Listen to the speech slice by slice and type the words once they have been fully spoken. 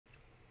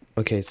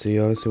Okay, so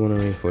you obviously want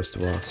to reinforce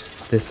the walls.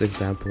 This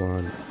example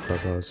on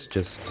Clubhouse is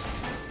just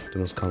the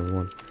most common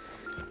one.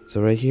 So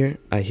right here,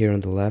 I hear on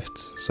the left,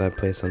 so I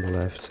place on the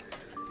left.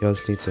 You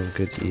also need some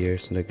good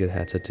ears and a good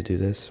headset to do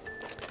this.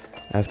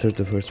 After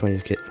the first one, you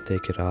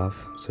take it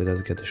off so it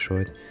doesn't get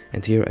destroyed.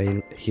 And here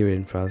I hear it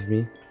in front of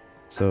me,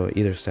 so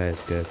either side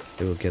is good.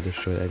 It will get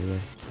destroyed anyway.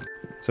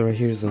 So right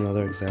here is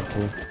another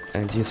example,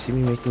 and you see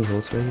me making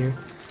holes right here?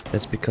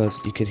 That's because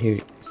you can hear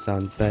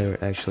sound better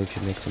actually if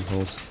you make some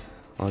holes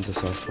on the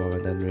soft wall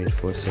and then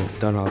reinforce it.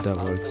 Don't know how that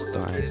works,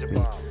 don't ask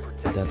me,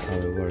 but that's how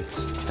it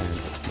works, and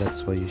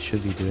that's what you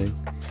should be doing.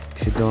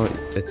 If you don't,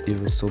 you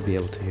will still be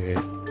able to hear it.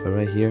 But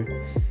right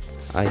here,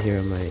 I hear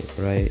on my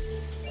right,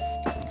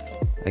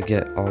 I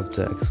get all of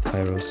the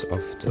X-Kairos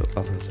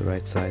off of the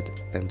right side,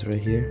 and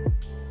right here,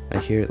 I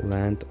hear it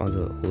land on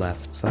the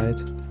left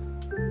side,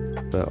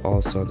 but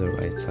also on the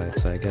right side.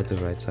 So I get the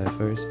right side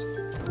first,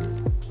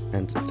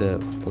 and the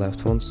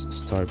left ones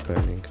start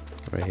burning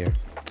right here.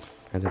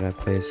 And then I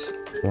place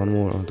one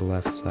more on the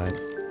left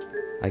side.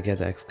 I get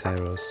the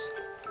X-Kairos.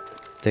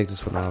 Take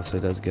this one off so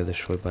it doesn't get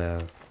destroyed by a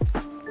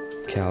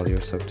Kali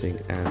or something,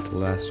 and the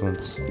last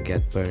ones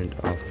get burned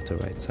off of the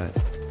right side.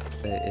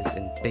 It is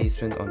in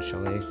basement on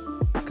chalet,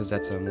 because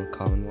that's a more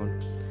common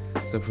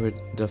one. So for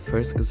the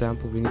first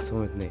example, we need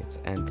someone with nades,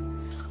 and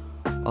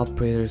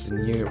operators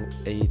in year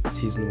 8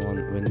 season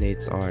 1 with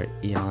nades are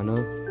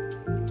Iana.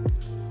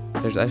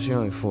 There's actually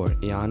only 4: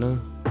 Iana,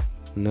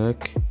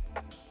 Nook,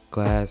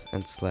 Glass,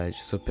 and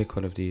Sledge. So pick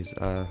one of these.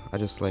 I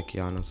just like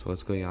Iana, so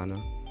let's go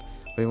Iana.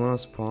 But you want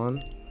to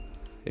spawn,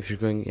 if you're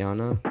going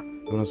Iana,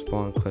 you want to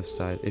spawn on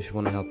cliffside if you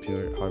want to help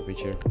your heart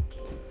breacher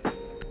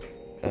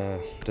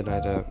deny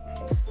the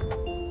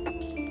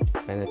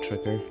bandit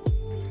trigger.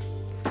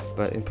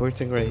 But important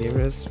thing right here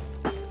is,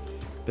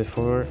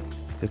 before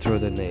you throw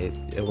the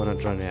nade, you want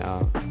to drain it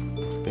out,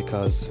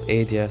 because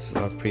ADS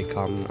are pretty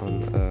common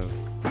on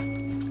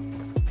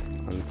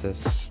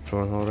this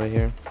drone hole right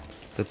here.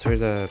 That's where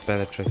the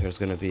bandit trigger is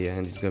gonna be,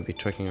 and he's gonna be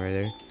tricking right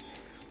there.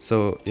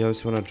 So you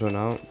always want to drone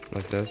out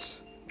like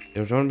this.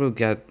 Your drone will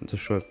get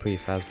destroyed pretty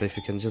fast, but if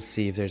you can just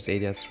see if there's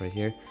ADS right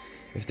here,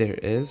 if there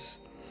is,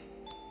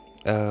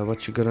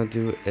 what you're gonna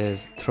do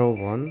is throw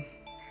one.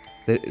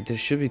 There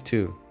should be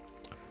 2.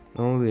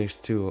 Normally there's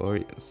 2, or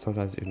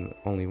sometimes even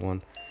only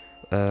 1.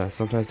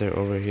 Sometimes they're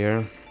over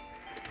here,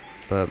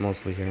 but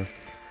mostly here.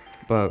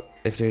 But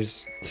if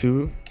there's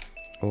 2,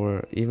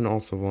 or even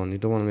also 1, you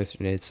don't want to miss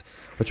your nades.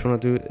 What you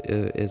want to do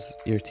is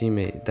your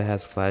teammate that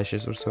has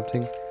flashes or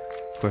something,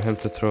 for him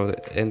to throw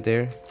it in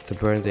there to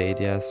burn the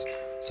ADS.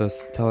 So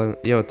tell him,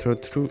 yo, throw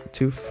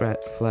 2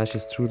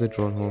 flashes through the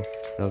drone hole,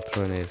 they'll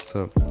throw a nade.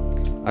 So,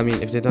 I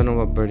mean, if they don't know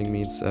what burning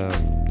means,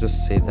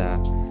 just say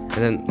that. And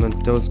then when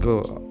those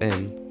go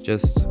in,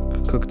 just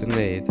cook the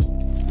nade.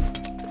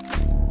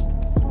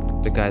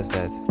 The guy's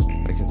dead,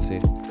 I can see.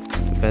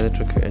 The bandit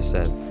trigger is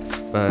dead.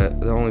 But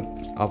the only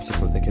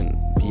obstacle that can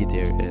be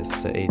there is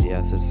the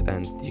ADSs,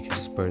 and you can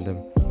just burn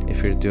them.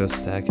 If you're duo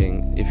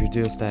stacking,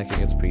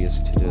 it's pretty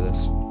easy to do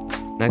this.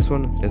 Next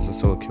one is a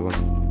solo queue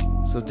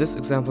one. So this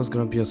example is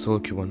gonna be a solo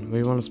queue one. Where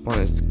you want to spawn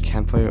is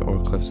campfire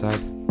or cliffside.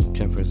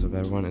 Campfire is a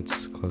better one,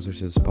 it's closer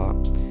to the spot.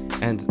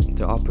 And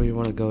the operator you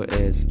want to go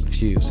is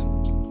fuse.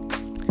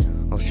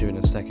 I'll show you in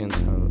a second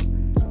how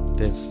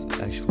this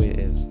actually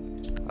is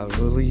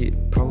probably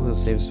the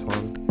safest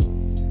one.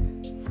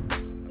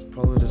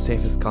 Probably the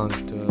safest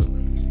counter to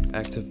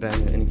active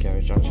bandit in any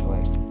garage on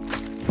chalet.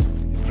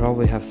 You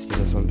probably have seen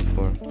this one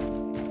before.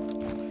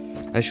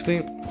 Actually,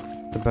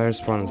 the better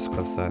spawn is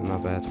cliffside,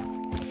 not bad.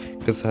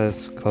 Cliffside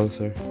is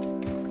closer.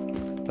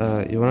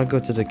 You want to go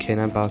to the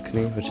K9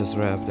 balcony, which is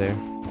right up there.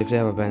 If they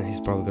have a bandit,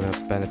 he's probably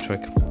gonna bandit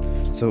trick.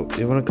 So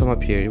you want to come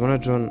up here. You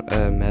want to drone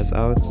Mez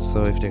out,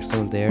 so if there's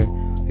someone there,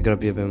 you gotta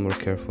be a bit more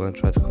careful and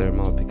try to clear them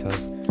out,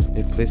 because when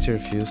you place your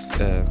fuse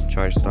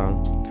charge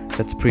down,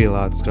 that's pretty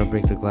loud. It's gonna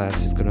break the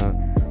glass. He's gonna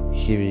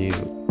hear you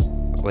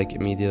like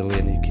immediately,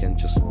 and you can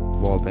just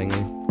wall bang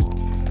you.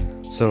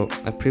 So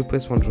I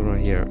pre-placed one drone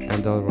right here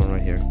and the other one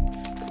right here.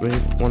 Where you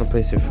want to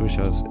place your fuse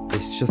shots,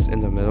 it's just in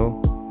the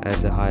middle at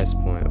the highest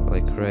point,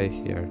 like right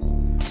here.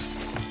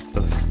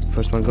 The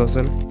first one goes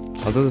in.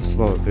 I'll do this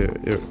slow,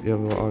 but you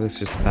will always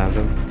just spam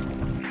them.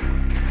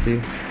 See?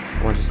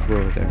 I want just go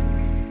over there.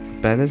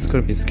 Bandit's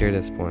gonna be scared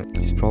at this point.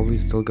 He's probably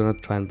still gonna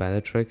try and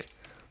bandit trick,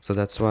 so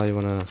that's why you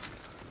wanna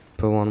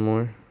put one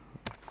more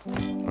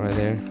right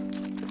there.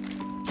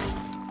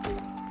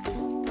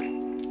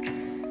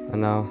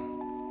 And now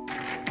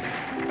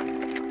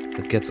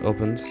it gets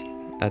opened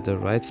at the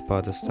right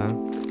spot this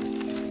time,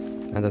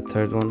 and the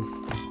third one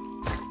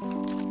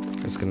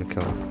is gonna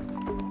kill him.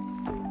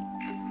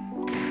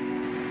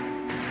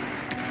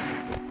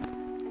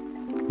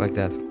 Like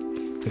that.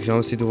 You can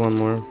also do one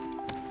more,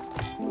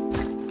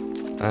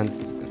 and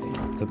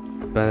the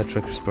bandit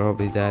trick is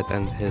probably dead,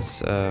 and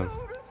his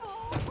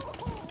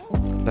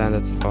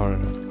bandits are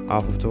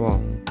off of the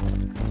wall.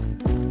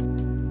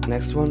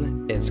 Next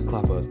one is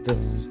Clubhouse. This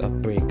is a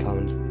pretty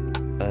common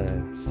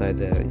site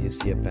that you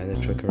see a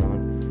bandit trick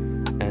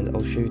around, and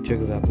I'll show you 2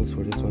 examples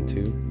for this one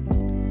too.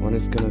 One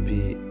is gonna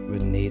be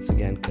with nades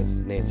again,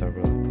 because nades are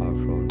really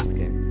powerful in this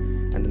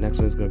game. And the next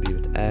one is going to be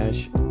with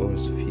Ash or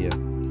Sophia.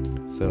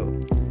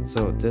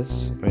 So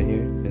this right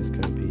here is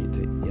going to be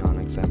the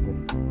Yana example.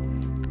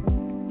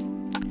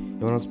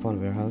 You want to spawn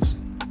warehouse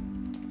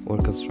or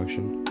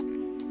construction.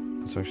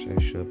 Construction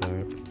actually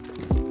better.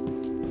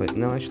 But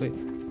no, actually,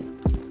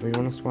 where you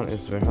want to spawn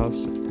is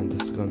warehouse, and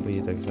this is going to be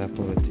the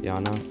example with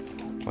Yana.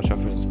 Watch out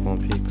for the spawn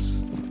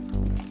peaks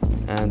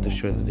and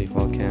destroy the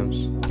default camps.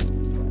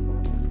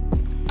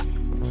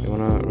 You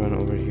want to run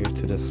over here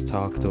to the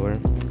stock door,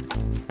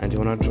 and you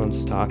want to drone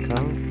stock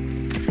out.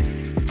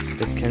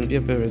 This can be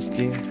a bit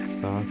risky.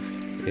 Stock,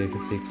 you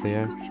can see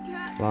clear.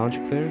 Lounge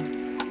clear.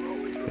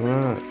 You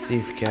want to see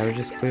if garage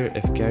is clear.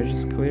 If garage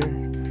is clear,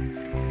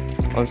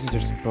 obviously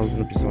there's probably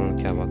going to be someone on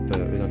the catwalk, but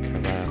we don't care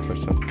about that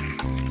person.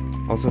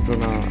 Also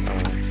drone out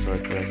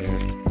storage right here.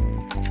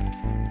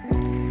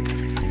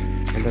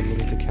 And then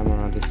leave the camera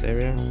around this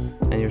area.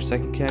 And your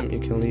second cam you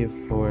can leave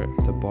for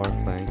the bar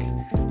flank,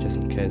 just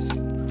in case.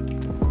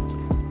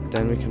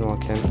 Then we can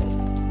walk in.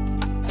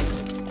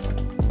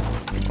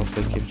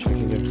 Also keep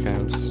checking your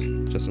cams,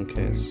 just in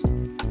case.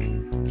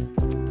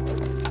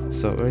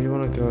 So where you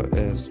want to go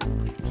is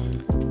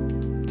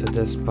to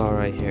this spot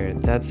right here.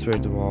 That's where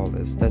the wall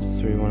is.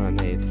 That's where you want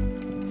to nade.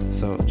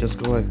 So just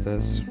go like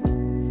this.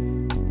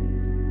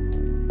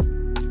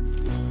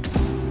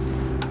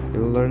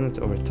 You'll learn it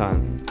over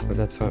time, but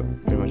that's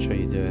pretty much how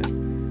you do it.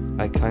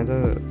 I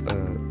kinda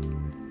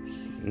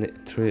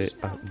threw it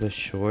a bit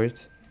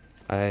short.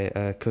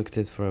 I cooked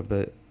it for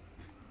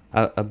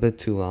a bit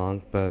too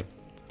long, but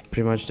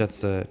pretty much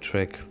that's the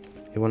trick.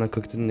 You wanna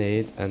cook the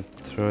nade and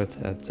throw it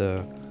at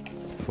the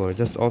floor.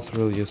 That's also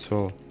really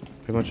useful,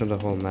 pretty much on the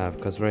whole map,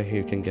 because right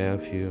here you can get a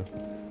few,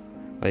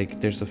 like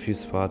there's a few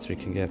spots where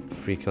you can get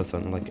free kills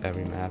on like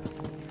every map.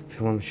 If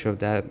you want to show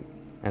that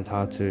and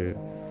how to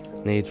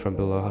nade from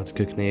below, how to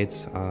cook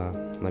nades,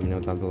 let me know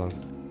down below.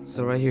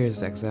 So right here is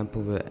the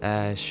example with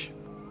Ash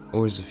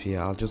or Sophia.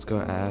 I'll just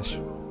go Ash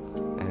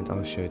and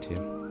I'll show it to you.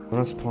 I'm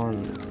gonna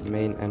spawn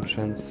main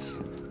entrance.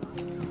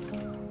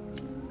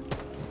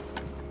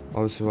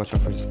 Obviously watch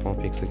out for the spawn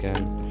peaks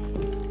again.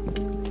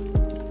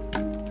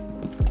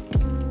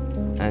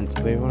 And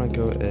where you wanna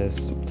go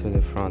is to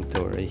the front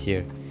door right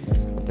here.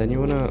 Then you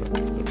wanna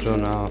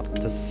drone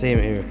out the same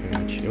area pretty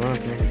much. You wanna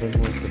drone a bit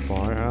more of the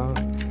bar out,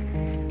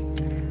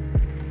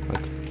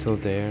 like till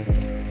there,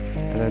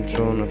 and then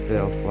drone a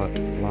bit of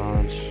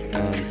lounge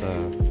and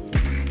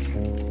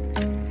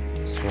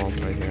swamp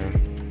right here.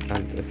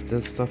 And if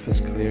this stuff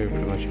is clear, you're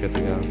pretty much good to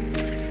go.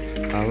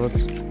 I would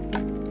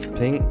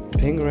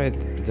ping right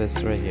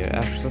this right here.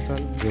 After some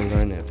time you'll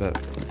learn it, but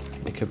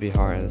it could be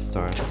hard at the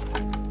start.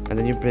 And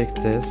then you break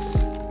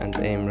this and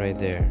aim right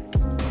there.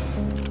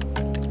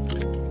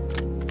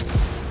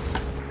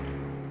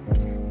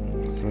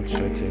 So let's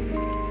show it to you.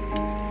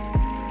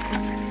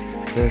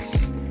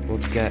 This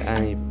would get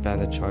any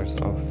bandit charges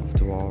off of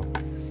the wall.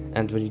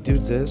 And when you do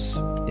this,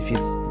 if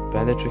he's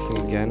bandit tricking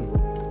again,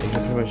 you can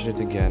pretty much do it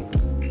again.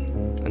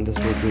 And this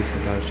will do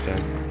some damage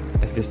then.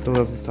 If it still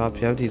doesn't stop,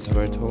 you have these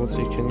verticals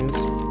you can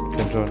use. You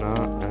can drone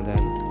out and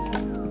then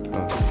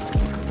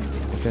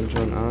you can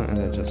drone out and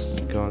then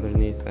just go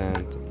underneath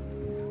and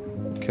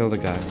kill the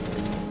guy.